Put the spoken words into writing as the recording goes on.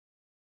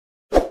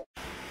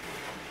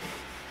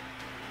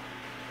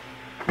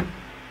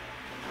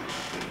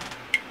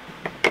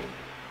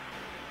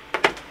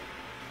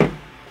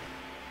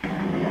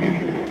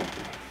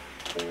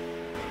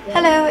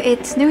Hello,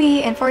 it's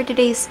Nuie, and for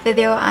today's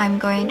video, I'm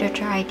going to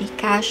try the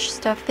cash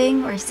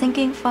stuffing or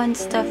sinking fund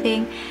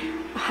stuffing,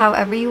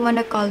 however you want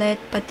to call it,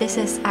 but this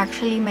is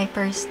actually my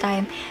first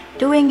time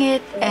doing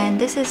it,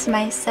 and this is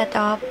my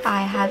setup.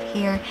 I have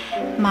here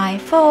my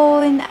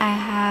phone, I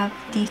have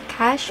the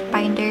cash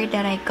binder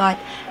that I got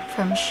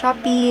from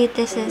Shopee.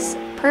 This is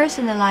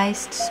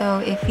personalized,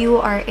 so if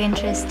you are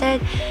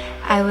interested,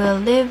 I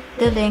will leave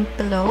the link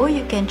below.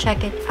 You can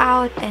check it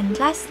out. And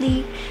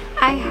lastly,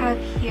 I have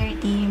here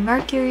the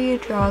Mercury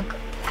Drug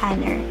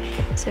Planner.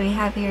 So we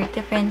have here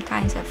different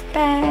kinds of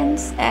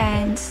pens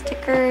and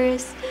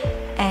stickers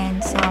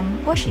and some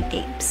washi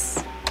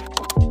tapes.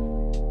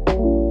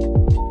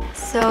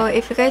 So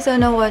if you guys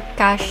don't know what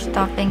cash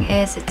stuffing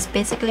is, it's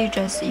basically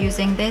just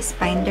using this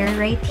binder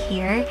right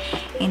here,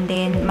 and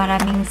then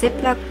maraming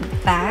ziploc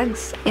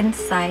bags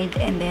inside,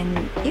 and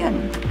then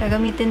yun,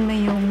 gagamitin mo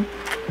yung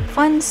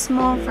funds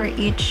mo for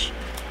each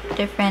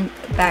different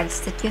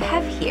bags that you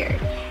have here.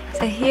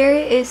 So here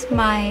is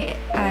my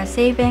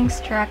savings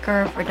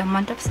tracker for the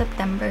month of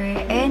September,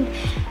 and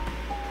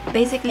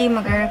basically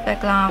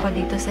mag-reflect lang ako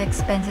dito sa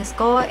expenses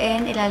ko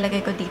and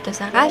ilalagay ko dito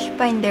sa cash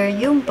binder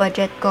yung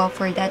budget ko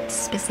for that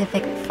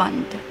specific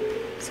fund.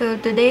 So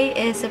today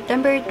is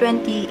September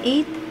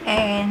 28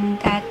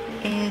 and that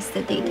is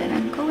the date that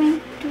I'm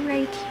going to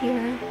write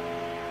here.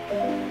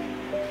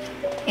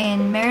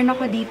 And meron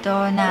ako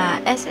dito na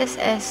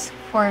SSS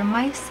for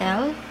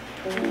myself.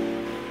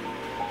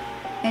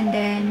 And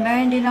then,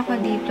 meron din ako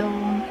dito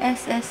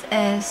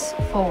SSS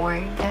for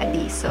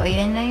daddy. So,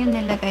 ayan na yung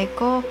nilagay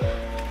ko.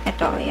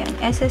 Ito, ayan.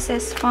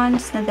 SSS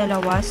funds na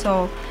dalawa.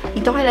 So,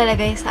 dito ko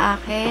ilalagay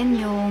sa akin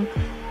yung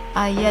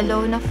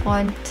yellow na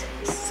font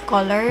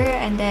color.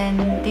 And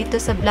then, dito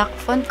sa black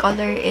font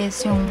color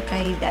is yung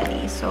kay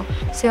daddy. So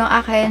yung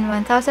akin,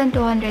 1,235.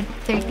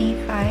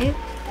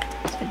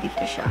 So,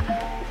 dito siya.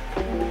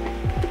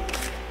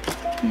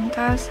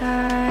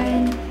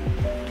 1,235.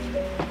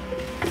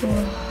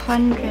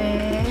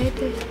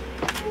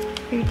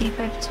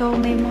 So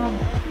may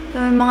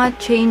mga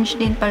change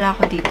din pala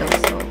ako dito.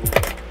 So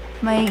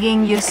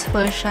magiging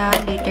useful siya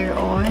later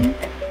on.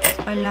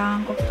 So,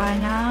 kailangan ko pa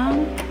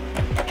ng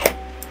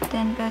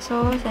 10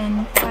 pesos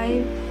and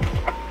 5.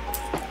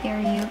 Here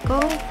you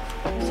go.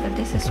 So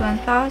this is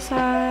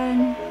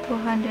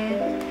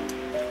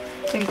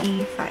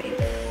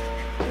 1,235.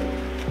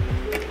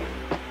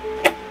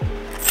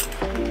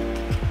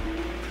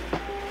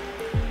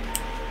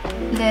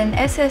 Then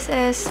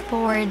SSS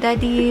for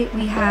daddy,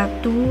 we have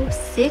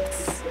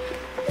 2,600.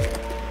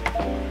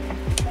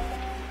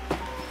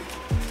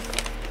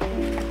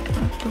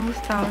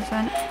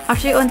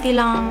 Actually, unti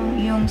lang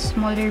yung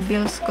smaller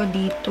bills ko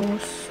dito.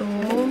 So,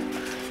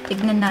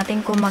 tignan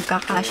natin kung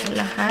magkakasya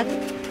lahat.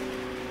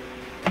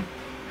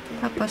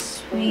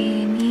 Tapos,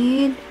 we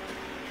need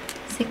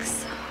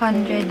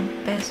 600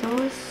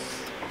 pesos.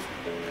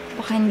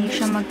 Baka hindi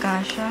siya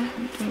magkasya.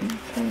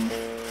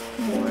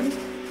 2,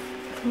 4,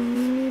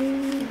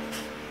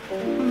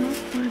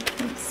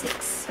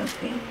 6.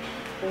 Okay.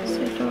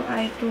 So, ito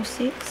ay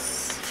 2,600.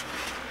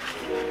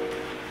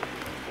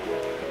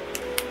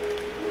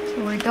 So,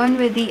 we're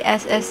done with the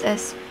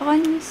SSS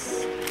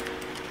funds.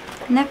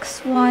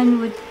 Next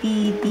one would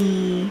be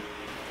the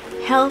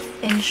health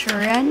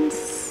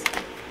insurance.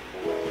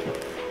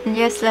 And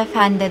yes,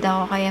 left-handed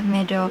ako, kaya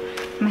medyo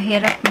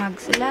mahirap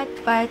magsulat.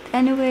 But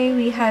anyway,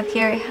 we have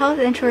here health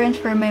insurance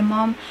for my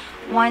mom,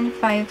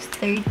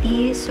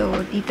 1,530.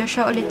 So, dito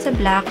siya ulit sa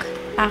black.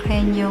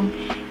 Akin yung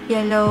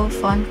yellow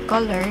font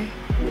color.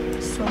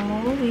 So,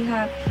 we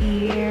have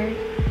here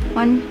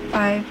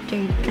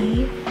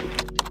 1,530.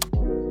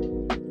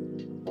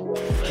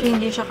 Actually,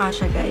 hindi siya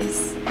kasya,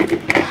 guys.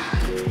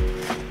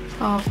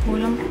 So,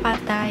 kulang pa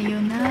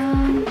tayo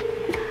ng...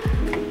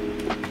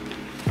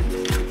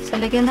 So,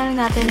 lagyan na lang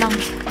natin ng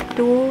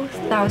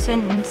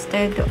 2,000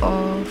 instead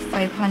of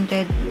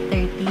 530.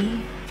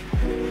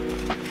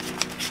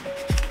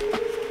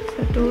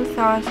 So,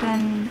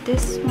 2,000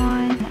 this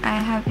one.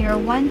 I have here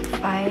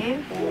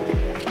 1,500.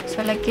 So,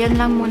 lagyan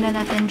lang muna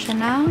natin siya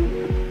ng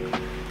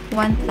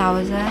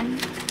 1,000.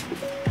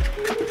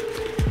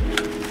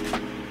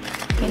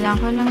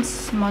 Kailangan ko ng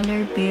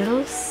smaller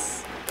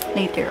bills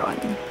later on.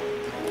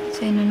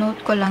 So, ino-note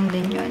ko lang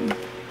din yun.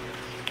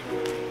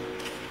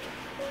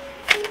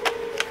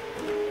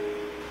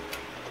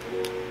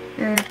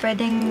 Or,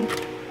 pwedeng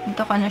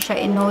dito ko na siya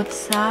i-note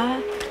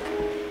sa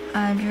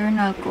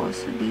journal ko.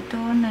 So, dito,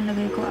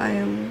 nalagay ko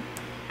ay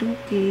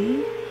 2K.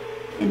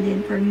 And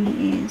then, for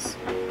me is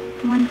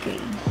 1K.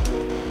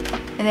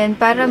 And then,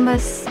 para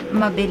mas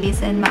mabilis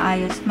and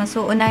maayos,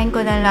 masuunahin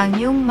ko na lang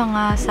yung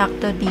mga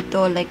sakto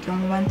dito. Like,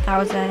 yung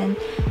 1,000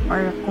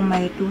 or kung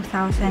may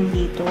 2,000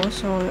 dito.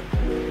 So,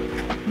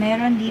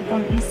 meron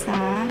ditong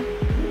isa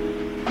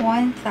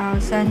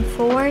 1,000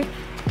 for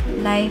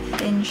life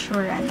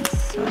insurance.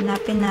 So,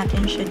 hanapin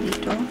natin siya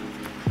dito.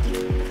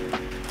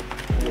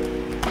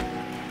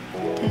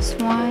 This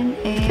one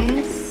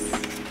is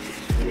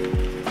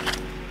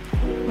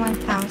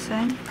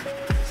 1,000.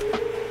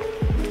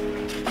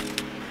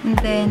 And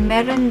then,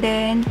 meron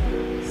din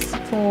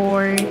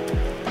for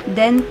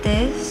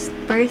dentist,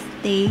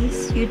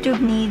 birthdays,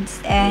 YouTube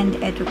needs, and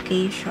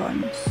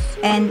educations.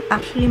 And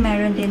actually,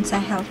 meron din sa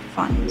health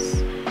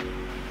funds.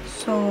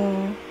 So,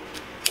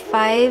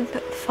 5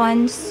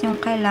 funds yung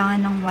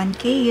kailangan ng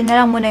 1K. Yun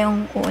na lang muna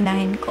yung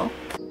uunahin ko.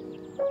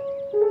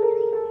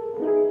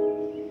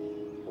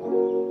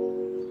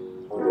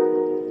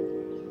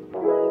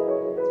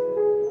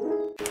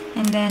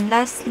 And then,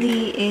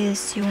 lastly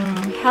is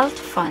yung health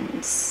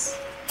funds.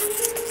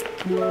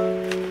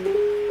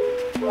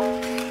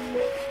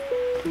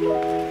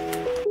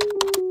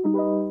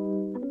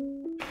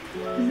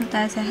 Dito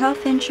tayo sa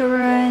health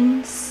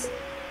insurance.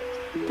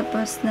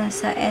 Tapos na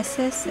sa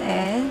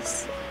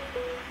SSS.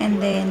 And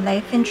then,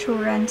 life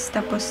insurance.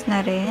 Tapos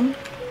na rin.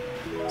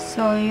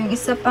 So, yung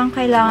isa pang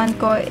kailangan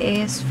ko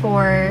is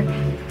for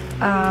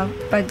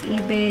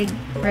Pag-ibig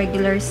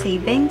regular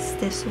savings.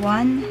 This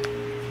one.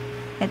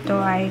 Ito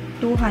ay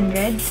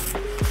 200.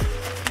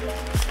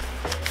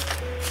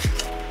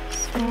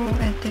 So,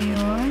 ito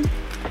yun.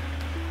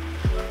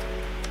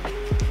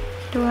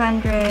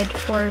 200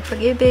 for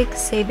Pag-ibig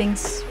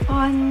Savings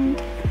Fund.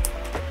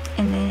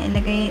 And then,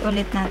 ilagay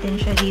ulit natin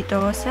siya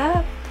dito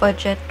sa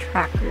budget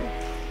tracker.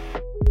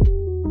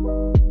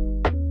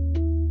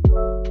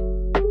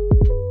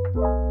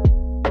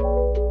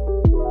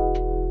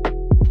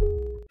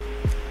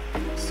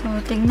 So,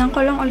 tignan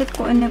ko lang ulit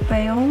kung ano pa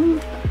yung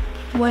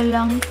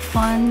walang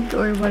fund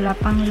or wala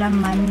pang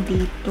laman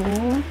dito.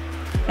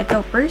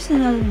 Ito,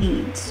 personal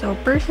needs. So,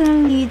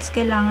 personal needs,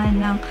 kailangan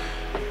ng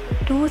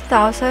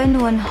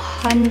 2,136.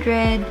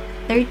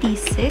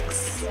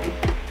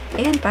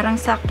 Ayan, parang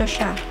sakto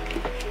siya.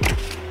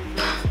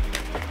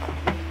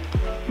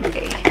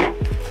 Okay.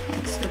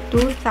 So,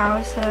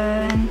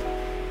 2,000,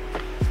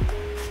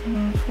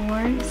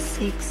 4,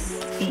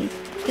 6, 8,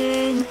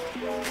 10,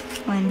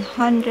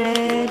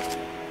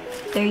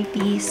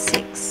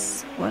 136.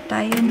 Kuha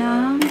tayo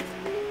ng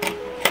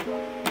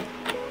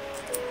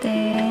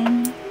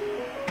 10,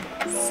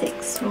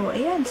 6. So,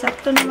 ayan,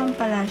 sakto naman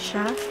pala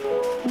siya.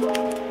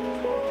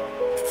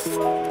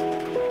 So,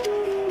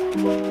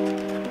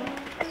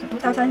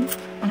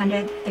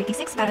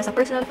 2,136 para sa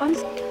personal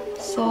funds.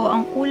 So,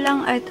 ang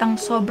kulang at ang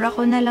sobra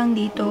ko na lang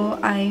dito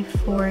ay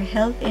for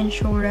health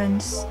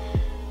insurance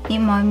ni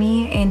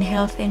mommy and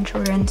health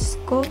insurance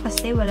ko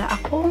kasi wala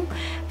akong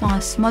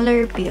mga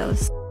smaller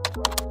bills.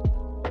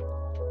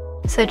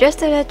 So,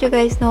 just to let you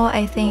guys know,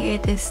 I think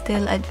it is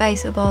still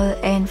advisable,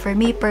 and for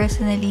me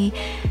personally,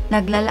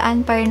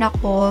 naglalaan pa rin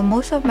ako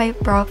most of my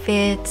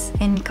profits,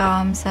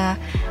 income sa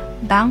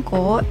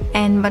bangko,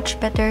 and much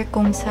better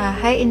kung sa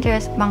high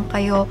interest bank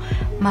kayo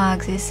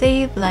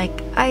mag-save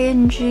like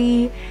ING,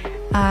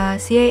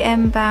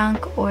 CIM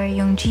Bank, or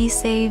yung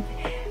GSave,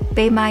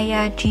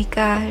 Paymaya,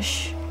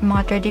 GCash,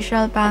 mga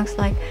traditional banks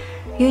like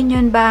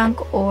Union Bank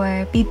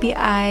or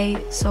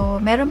BPI. So,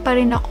 meron pa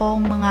rin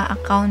akong mga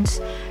accounts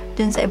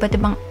dun sa iba't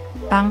ibang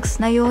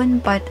banks na yun,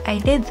 but I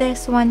did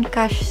this one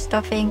cash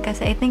stuffing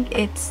kasi I think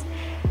it's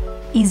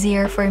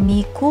easier for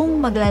me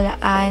kung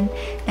maglalaan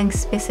ng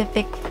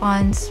specific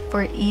funds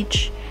for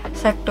each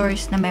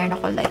sectors na meron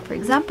ako. Like, for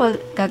example,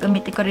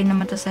 gagamitin ko rin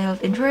naman to sa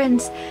health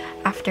insurance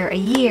after a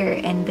year,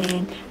 and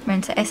then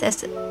meron sa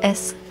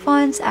SSS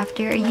funds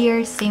after a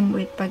year, same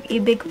with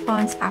Pag-ibig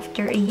funds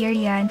after a year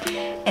yan,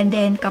 and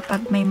then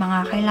kapag may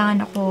mga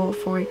kailangan ako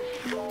for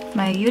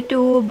my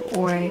YouTube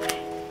or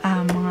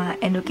mga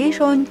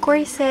education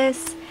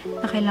courses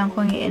na kailangan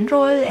kong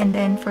i-enroll, and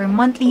then for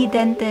monthly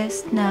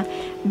dentist na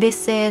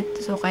visit,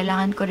 so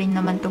kailangan ko rin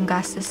naman tong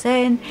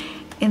gastusin,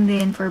 and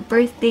then for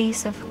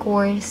birthdays, of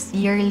course,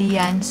 yearly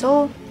yan.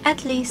 So,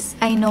 at least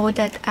I know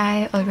that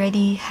I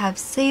already have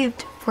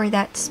saved for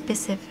that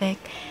specific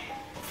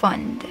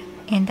fund,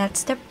 and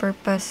that's the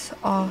purpose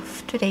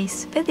of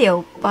today's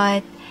video.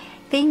 But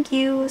thank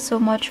you so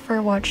much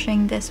for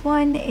watching this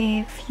one.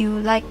 If you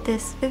like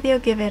this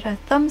video, give it a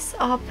thumbs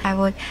up. I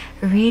would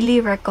really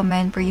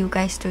recommend for you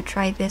guys to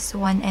try this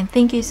one. And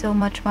thank you so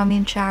much,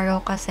 Mami Charo,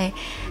 kasi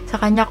sa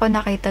kanya ko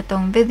nakita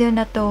tong video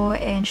na to,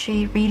 and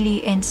she really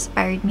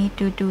inspired me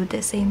to do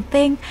the same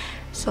thing.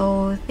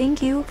 So,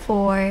 thank you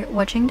for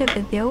watching the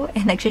video.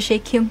 And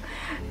nagsishake yung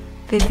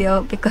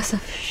video because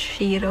of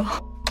Shiro.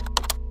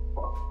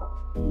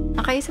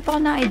 Nakaisip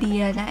ako ng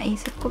idea,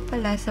 naisip ko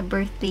pala sa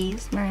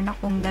birthdays, meron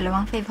akong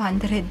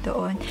 2,500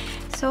 doon.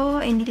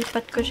 So,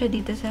 inilipat ko siya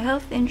dito sa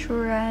health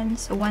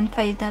insurance,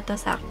 1,500 na to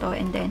sakto,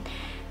 and then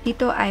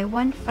dito ay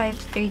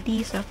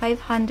 1,530, so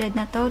 500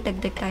 na to,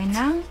 dagdag tayo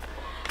ng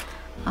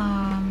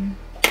 30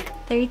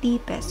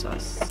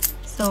 pesos.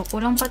 So,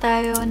 kulang pa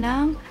tayo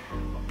ng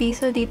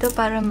piso dito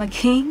para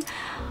maging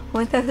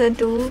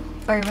 1,200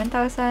 or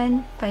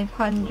 1,530.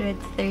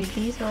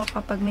 So,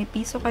 kapag may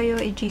piso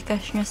kayo,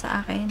 i-Gcash nyo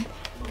sa akin.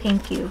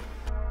 Thank you.